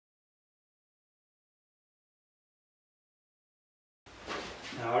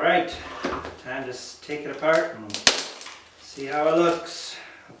Alright, time to take it apart and see how it looks.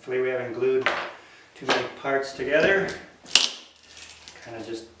 Hopefully we haven't glued too many parts together. Kind of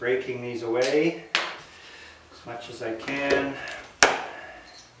just breaking these away as much as I can.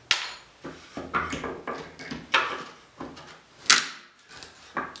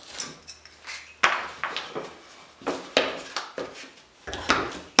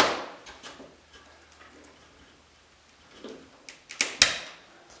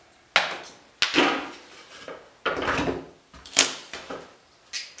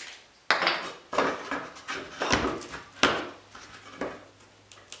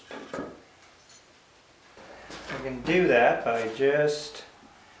 I can do that by just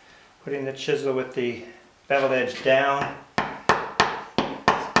putting the chisel with the beveled edge down,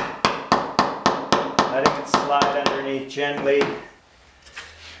 letting it slide underneath gently,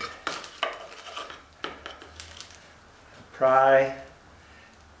 pry,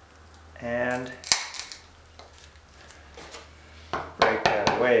 and break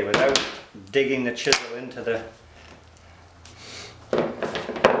that away without digging the chisel into the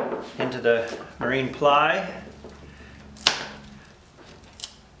marine ply.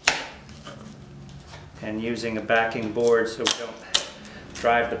 And using a backing board so we don't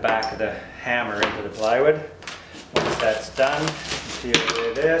drive the back of the hammer into the plywood. Once that's done, deal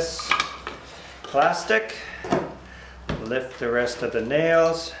with this plastic, lift the rest of the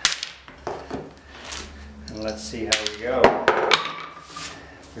nails, and let's see how we go.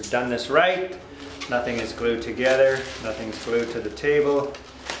 We've done this right, nothing is glued together, nothing's glued to the table,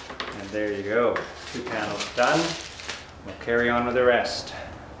 and there you go, 2 panels done. We'll carry on with the rest.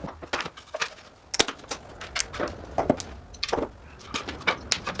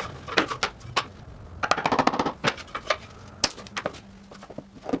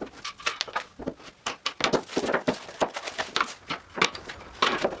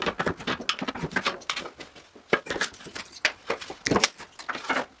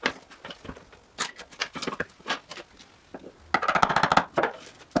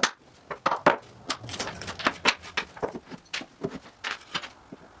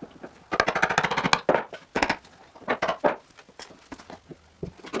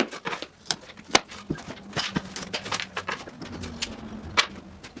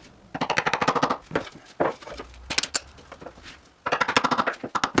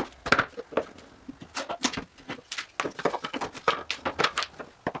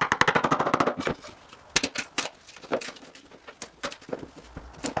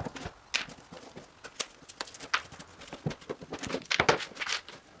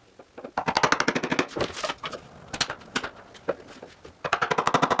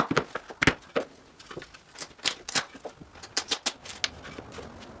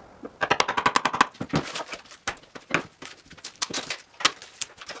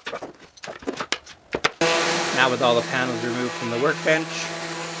 Now with all the panels removed from the workbench,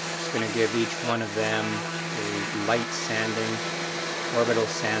 I'm just going to give each one of them a light sanding orbital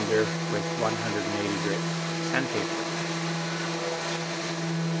sander with 180 grit sandpaper.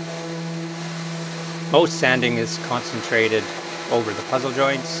 Most sanding is concentrated over the puzzle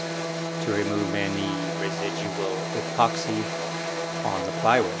joints to remove any residual epoxy on the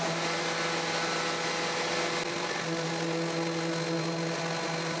plywood.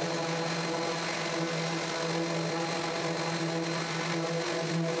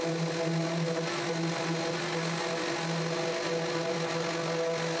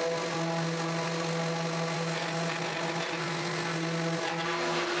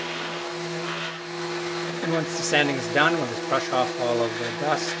 And once the sanding is done, we'll just brush off all of the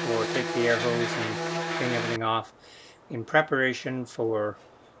dust or take the air hose and clean everything off in preparation for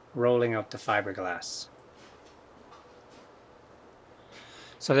rolling out the fiberglass.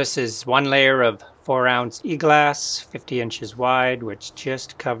 So this is one layer of 4-ounce e-glass, 50 inches wide, which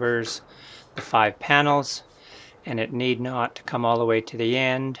just covers the 5 panels, and it need not come all the way to the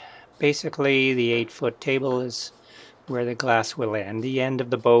end. Basically, the 8-foot table is where the glass will end. The end of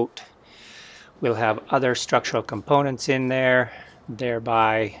the boat will have other structural components in there,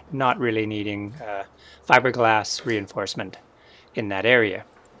 thereby not really needing fiberglass reinforcement in that area.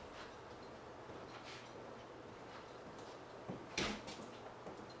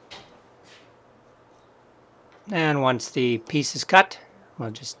 And once the piece is cut, we'll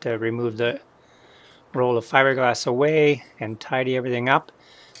just remove the roll of fiberglass away and tidy everything up.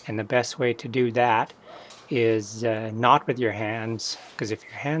 And the best way to do that is not with your hands, because if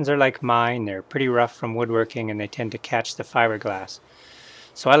your hands are like mine, they're pretty rough from woodworking and they tend to catch the fiberglass.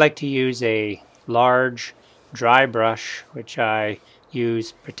 So I like to use a large dry brush, which I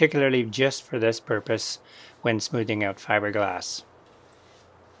use particularly just for this purpose when smoothing out fiberglass.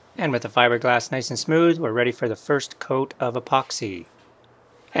 And with the fiberglass nice and smooth, we're ready for the first coat of epoxy.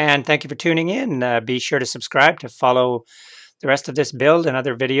 And thank you for tuning in. Be sure to subscribe to follow the rest of this build and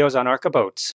other videos on Orcaboats.